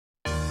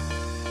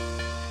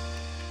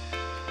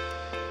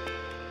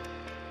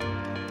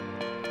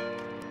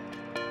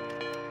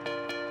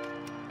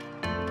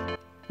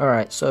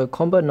Alright, so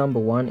combo number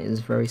 1 is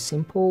very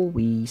simple.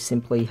 We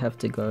simply have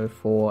to go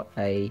for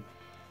a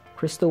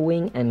Crystal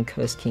Wing and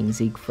Curse King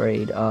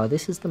Siegfried.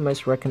 This is the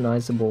most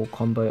recognizable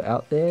combo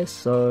out there,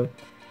 so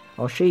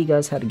I'll show you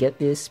guys how to get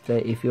this,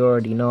 but if you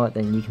already know it,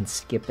 then you can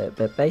skip it.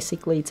 But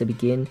basically, to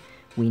begin,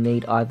 we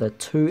need either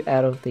 2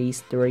 out of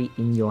these 3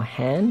 in your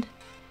hand,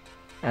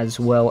 as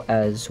well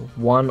as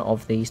 1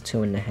 of these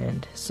 2 in the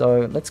hand.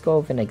 So let's go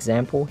with an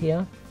example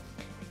here,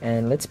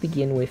 and let's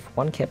begin with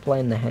 1 Kepler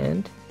in the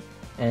hand,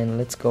 and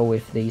let's go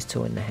with these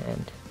 2 in the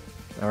hand.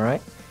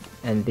 Alright,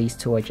 and these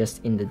 2 are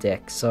just in the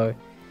deck. So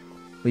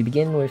we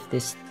begin with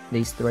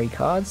these 3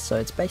 cards, so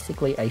it's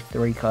basically a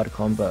 3 card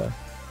combo.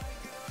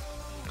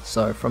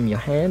 So from your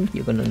hand,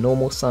 you're going to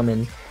normal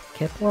summon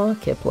Kepler.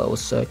 Kepler will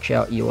search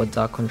out your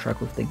Dark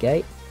Contract with the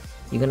Gate.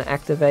 You're going to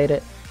activate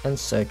it and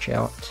search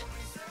out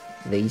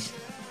the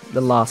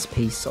last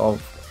piece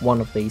of one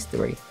of these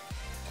 3.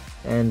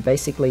 And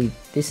basically,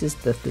 this is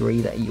the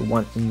 3 that you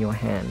want in your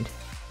hand.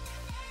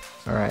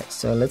 Alright,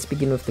 so let's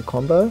begin with the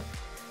combo.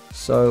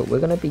 So we're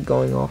going to be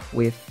going off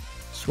with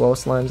Swirl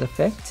Slime's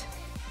effect,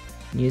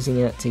 using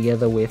it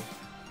together with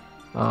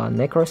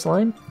Necro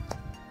Slime.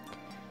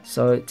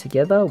 So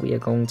together we are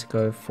going to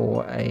go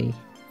for a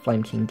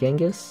Flame King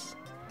Genghis.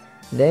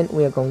 Then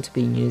we are going to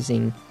be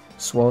using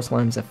Swirl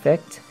Slime's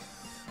effect,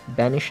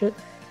 banish it,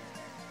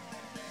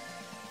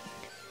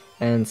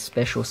 and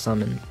special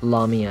summon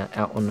Lamia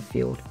out on the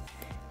field.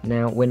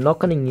 Now we're not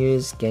going to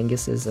use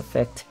Genghis's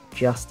effect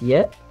just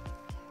yet.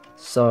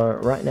 So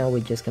right now we're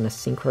just going to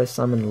synchro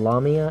summon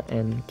Lamia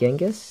and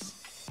Genghis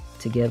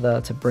together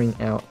to bring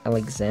out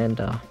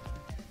Alexander.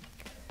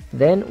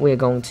 Then we're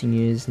going to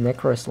use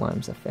Necro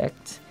Slime's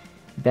effect,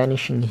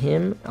 banishing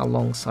him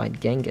alongside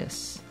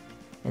Genghis.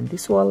 And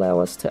this will allow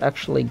us to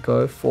actually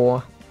go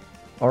for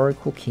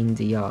Oracle King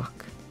Diark.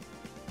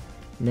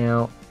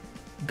 Now,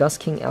 Gust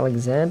King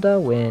Alexander,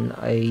 when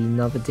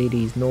another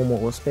DD is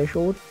normal or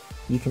special,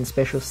 you can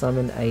special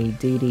summon a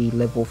DD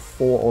level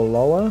 4 or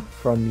lower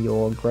from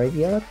your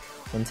graveyard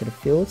onto the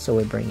field, so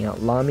we're bringing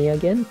out Lamia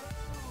again.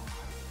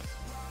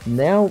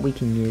 Now we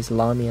can use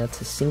Lamia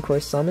to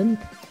synchro summon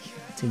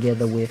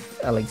together with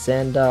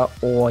Alexander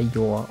or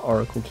your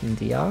Oracle King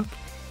Diark.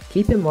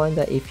 Keep in mind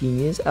that if you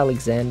use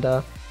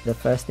Alexander, the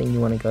first thing you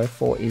want to go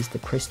for is the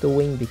Crystal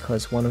Wing,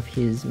 because one of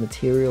his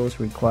materials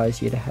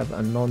requires you to have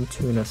a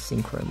non-tuner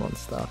synchro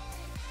monster.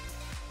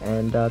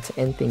 And to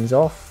end things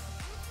off,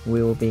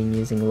 we will be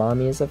using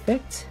Lamia's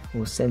effect.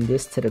 We'll send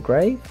this to the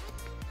grave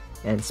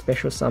and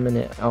special summon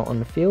it out on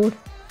the field,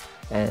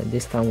 and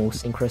this time we'll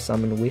synchro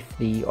summon with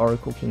the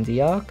Oracle King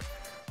Diark.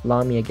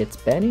 Lamia gets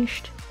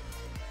banished,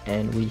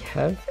 and we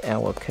have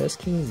our Curse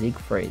King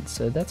Siegfried.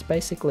 So that's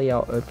basically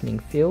our opening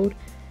field,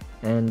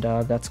 and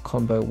that's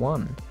combo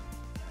 1.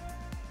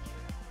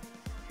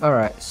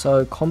 Alright,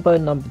 so combo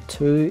number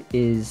 2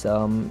 is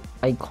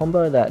a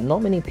combo that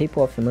not many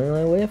people are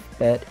familiar with,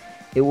 but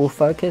it will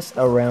focus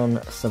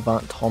around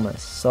Savant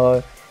Thomas.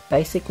 So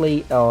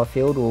basically our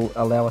field will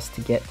allow us to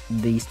get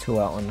these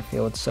 2 out on the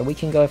field. So we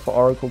can go for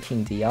Oracle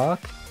King Diark,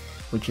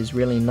 which is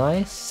really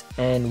nice,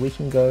 and we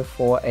can go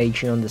for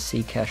Aegeon the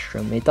Sea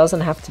Castrum. It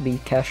doesn't have to be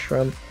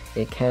Castrum,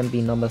 it can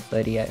be number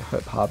 38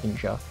 Hope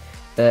Harbinger,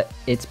 but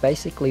it's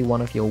basically one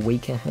of your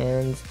weaker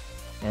hands,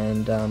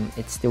 and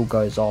it still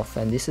goes off.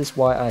 And this is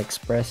why I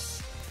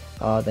express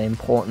the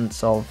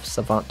importance of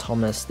Savant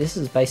Thomas. This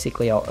is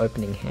basically our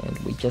opening hand.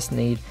 We just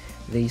need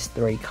these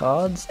 3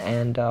 cards,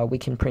 and we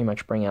can pretty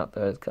much bring out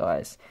those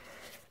guys.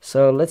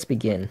 So let's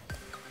begin.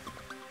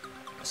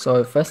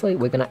 So firstly,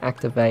 we're going to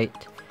activate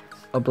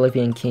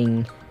Oblivion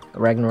King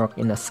Ragnarok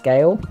in a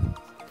scale.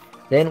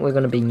 Then we're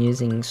going to be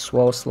using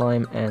Swirl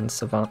Slime and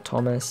Savant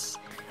Thomas,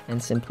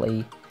 and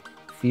simply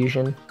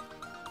fusion.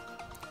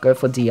 Go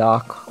for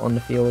Diark on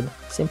the field.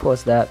 Simple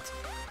as that.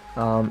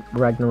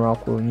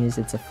 Ragnarok will use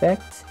its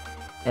effect,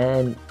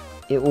 and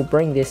it will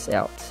bring this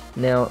out.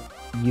 Now,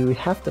 you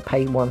have to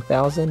pay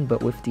 1000,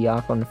 but with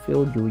Diark on the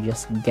field, you'll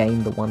just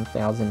gain the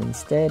 1000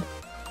 instead.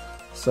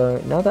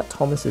 So now that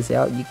Thomas is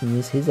out, you can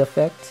use his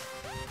effect,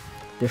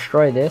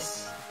 destroy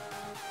this,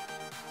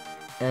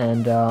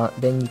 and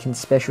then you can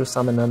special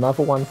summon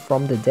another one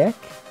from the deck.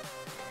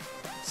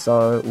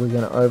 So we're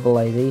going to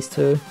overlay these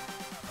 2,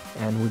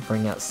 and we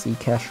bring out Sea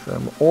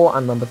Castrum or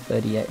a number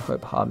 38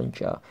 Hope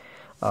Harbinger,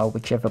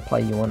 whichever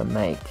play you want to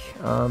make.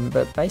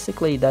 But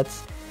basically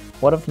that's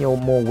one of your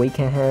more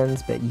weaker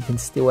hands, but you can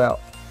still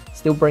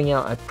bring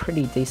out a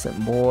pretty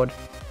decent board.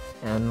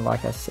 And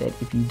like I said,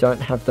 if you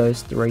don't have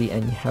those 3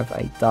 and you have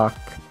a Dark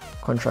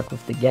Contract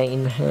with the Gate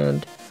in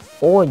hand,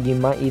 or you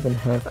might even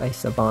have a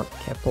Savant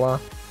Kepler,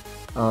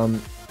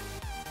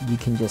 you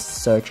can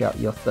just search out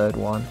your 3rd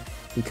one,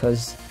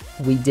 because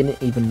we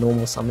didn't even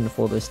normal summon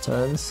for this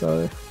turn.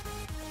 So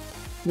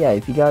yeah,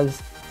 if you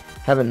guys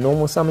haven't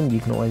normal summoned,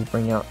 you can always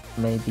bring out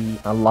maybe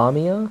a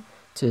Lamia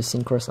to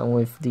synchro summon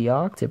with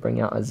Diark to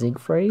bring out a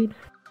Siegfried.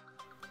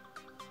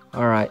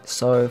 Alright,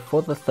 so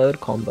for the 3rd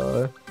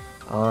combo,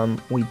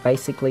 we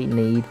basically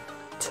need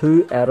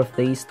 2 out of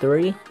these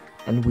 3,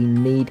 and we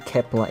need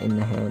Kepler in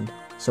the hand.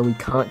 so we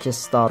can't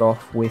just start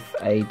off with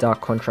a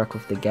Dark Contract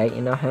with the Gate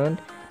in our hand.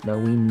 No,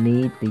 we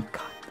need the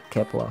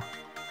Kepler,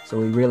 so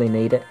we really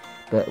need it,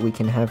 but we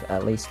can have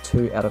at least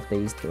 2 out of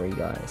these 3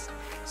 guys.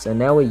 So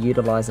now we're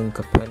utilizing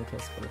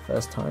Copernicus for the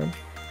first time,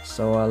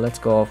 so let's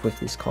go off with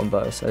this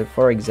combo. So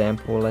for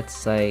example, let's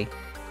say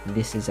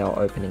this is our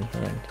opening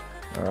hand.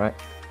 Alright,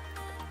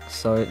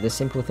 so the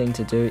simple thing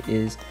to do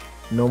is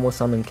normal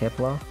summon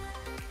Kepler.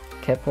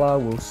 Kepler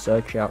will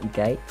search out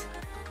Gate,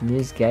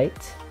 use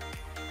Gate,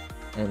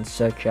 and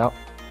search out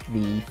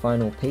the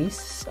final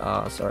piece.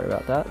 Sorry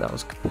about that, that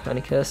was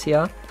Copernicus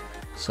here.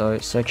 So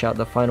search out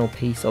the final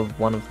piece of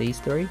one of these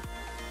 3.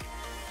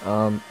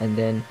 And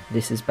then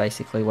this is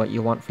basically what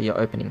you want for your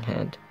opening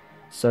hand.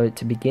 So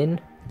to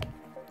begin,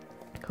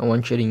 I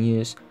want you to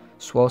use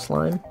Swirl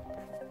Slime,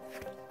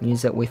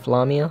 use it with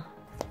Lamia,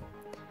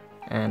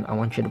 and I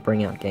want you to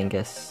bring out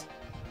Genghis.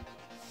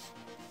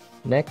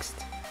 Next,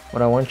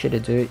 what I want you to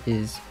do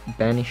is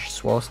banish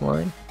Swirl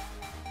Slime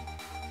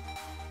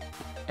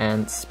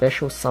and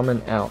special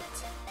summon out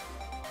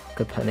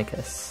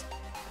Copernicus.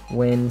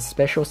 When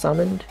special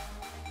summoned,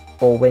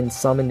 or when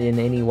summoned in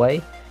any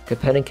way,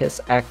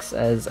 Copernicus acts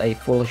as a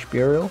Foolish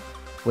Burial.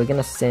 We're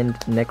going to send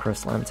Necro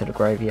Slime to the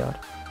graveyard.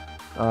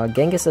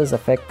 Genghis's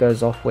effect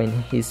goes off when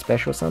he's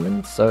special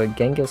summoned, so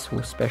Genghis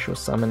will special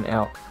summon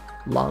out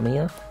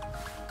Lamia.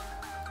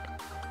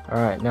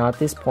 Alright, now at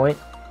this point,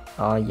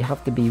 you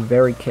have to be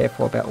very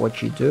careful about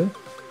what you do.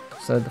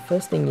 So the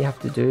first thing you have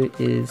to do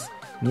is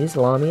use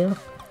Lamia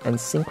and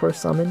Synchro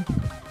Summon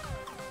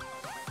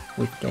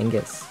with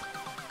Genghis.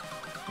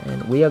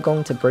 And we are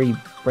going to be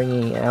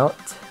bringing out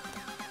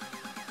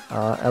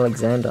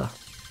Alexander.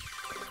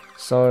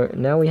 So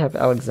now we have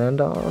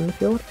Alexander on the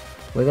field.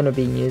 We're going to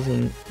be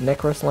using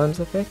Necro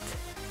Slime's effect,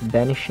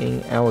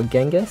 banishing our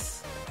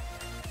Genghis,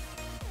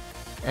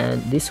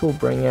 and this will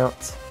bring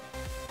out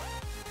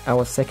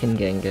our second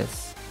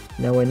Genghis.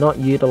 Now we're not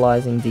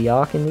utilizing the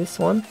Arc in this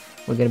one,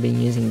 we're going to be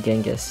using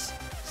Genghis.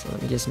 So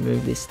let me just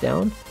move this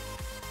down.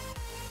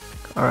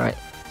 Alright,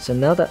 so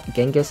now that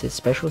Genghis is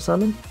special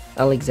summoned,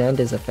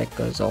 Alexander's effect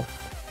goes off,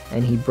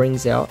 and he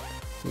brings out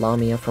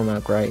Lamia from our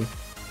grave.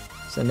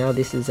 So now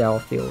this is our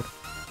field.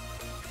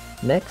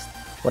 Next,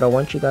 what I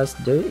want you guys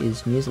to do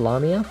is use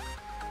Lamia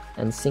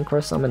and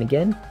Synchro Summon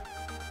again.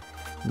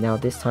 Now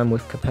this time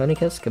with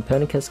Copernicus.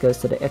 Copernicus goes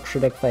to the extra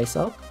deck face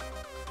up,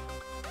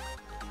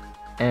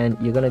 and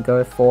you're going to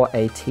go for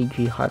a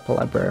TG Hyper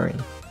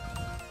Librarian.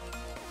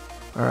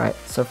 Alright,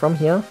 so from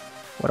here,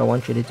 what I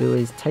want you to do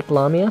is take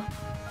Lamia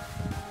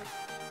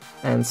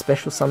and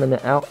special summon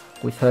it out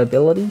with her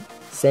ability,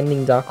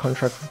 sending Dark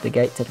Contract with the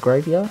Gate to the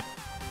graveyard.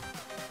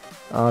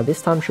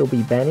 This time she'll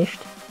be banished,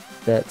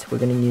 but we're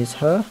going to use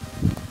her.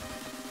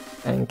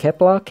 And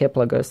Kepler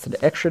goes to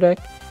the extra deck,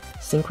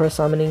 Synchro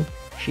Summoning,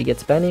 she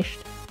gets banished,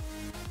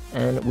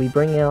 and we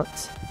bring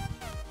out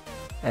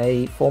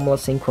a Formula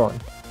Synchron.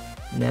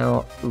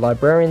 Now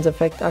Librarian's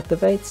effect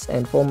activates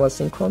and Formula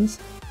Synchron's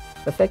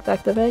effect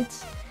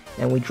activates,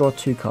 and we draw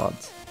 2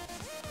 cards.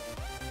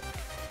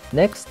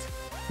 Next,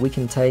 we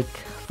can take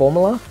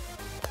Formula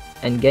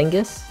and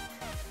Genghis,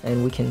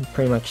 and we can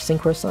pretty much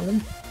Synchro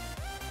Summon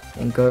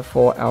and go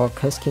for our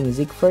Curse King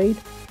Siegfried,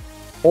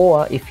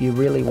 or if you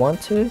really want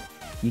to,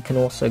 you can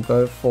also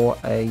go for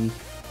a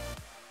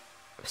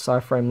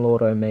Psyframe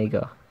Lord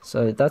Omega.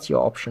 So that's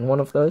your option, one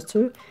of those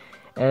 2.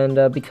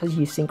 And because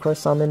you Synchro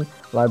Summon,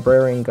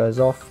 Librarian goes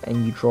off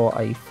and you draw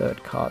a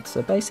 3rd card.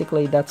 So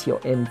basically that's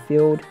your end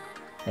field,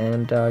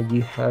 and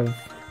you have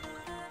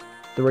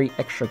 3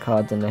 extra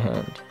cards in the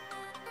hand.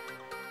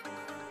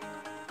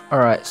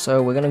 Alright,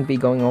 so we're going to be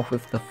going off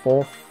with the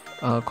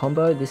 4th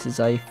combo. This is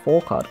a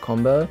 4-card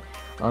combo.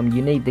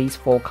 You need these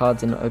 4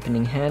 cards in the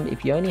opening hand.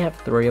 If you only have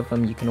 3 of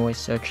them, you can always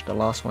search the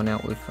last one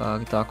out with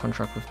Dark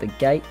Contract with the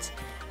Gate.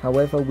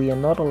 However, we are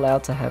not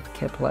allowed to have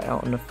Kepler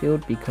out on the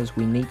field because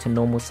we need to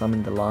normal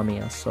summon the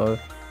Lamia. So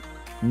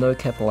no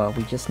Kepler,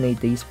 we just need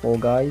these 4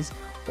 guys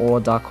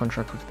or Dark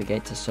Contract with the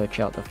Gate to search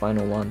out the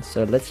final one.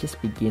 So let's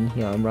just begin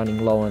here. I'm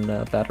running low on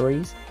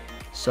batteries.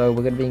 So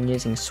we're going to be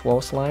using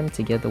Swirl Slime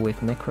together with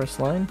Necro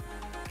Slime,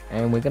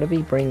 and we're going to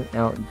be bringing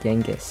out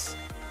Genghis.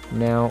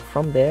 Now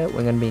from there,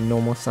 we're going to be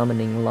normal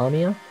summoning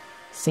Lamia,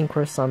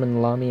 Synchro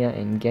Summon Lamia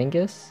and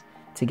Genghis.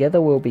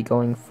 Together we'll be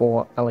going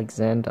for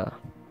Alexander.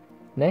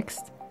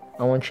 Next,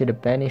 I want you to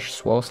banish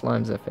Swirl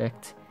Slime's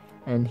effect,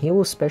 and he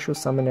will special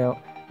summon out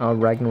our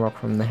Ragnarok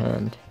from the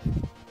hand.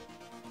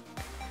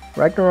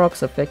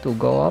 Ragnarok's effect will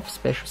go off,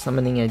 special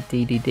summoning a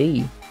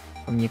DDD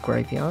from your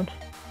graveyard,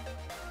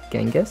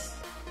 Genghis.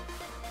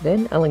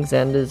 Then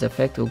Alexander's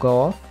effect will go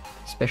off,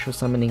 special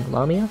summoning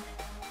Lamia.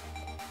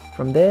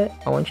 From there,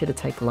 I want you to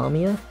take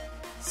Lamia,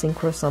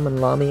 Synchro Summon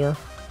Lamia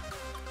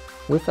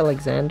with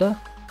Alexander,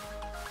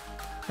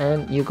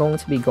 and you're going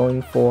to be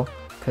going for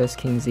Curse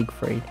King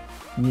Siegfried.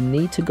 You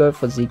need to go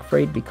for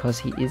Siegfried because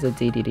he is a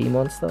DDD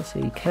monster, so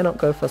you cannot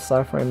go for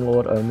Psyframe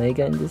Lord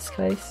Omega in this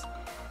case,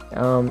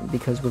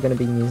 because we're going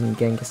to be using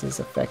Genghis's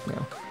effect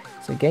now.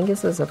 So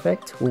Genghis's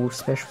effect will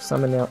special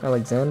summon out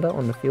Alexander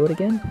on the field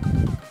again.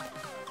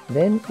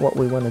 Then what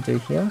we want to do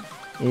here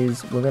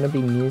is we're going to be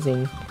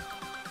using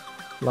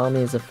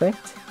Lamia's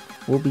effect.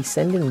 We'll be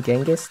sending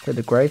Genghis to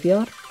the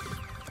graveyard,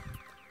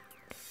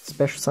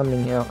 special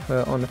summoning out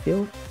her on the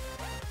field.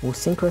 We'll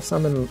synchro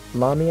summon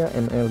Lamia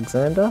and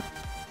Alexander.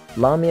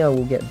 Lamia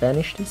will get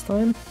banished this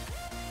time.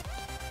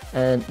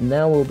 And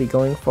now we'll be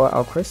going for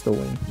our Crystal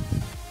Wing.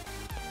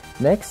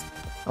 Next,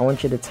 I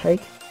want you to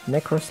take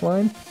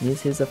Necroslime,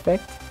 use his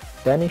effect,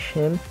 banish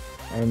him,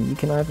 and you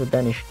can either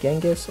banish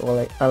Genghis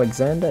or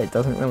Alexander, it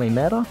doesn't really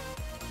matter.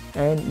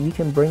 And you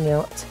can bring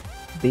out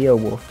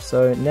Beowulf.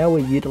 So now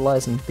we're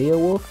utilizing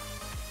Beowulf.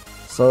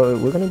 So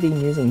we're going to be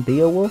using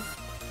Beowulf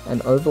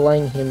and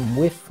overlaying him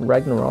with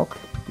Ragnarok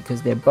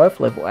because they're both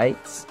level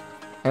 8s.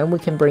 And we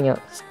can bring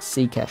out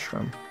Sea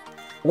Castrum.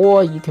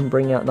 Or you can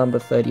bring out number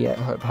 38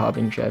 Hope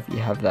Harbinger if you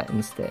have that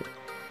instead.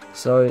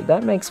 So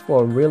that makes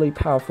for a really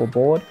powerful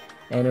board,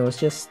 and it was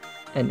just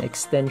an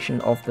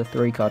extension of the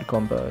 3-card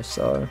combo.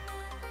 So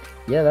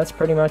yeah, that's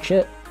pretty much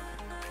it.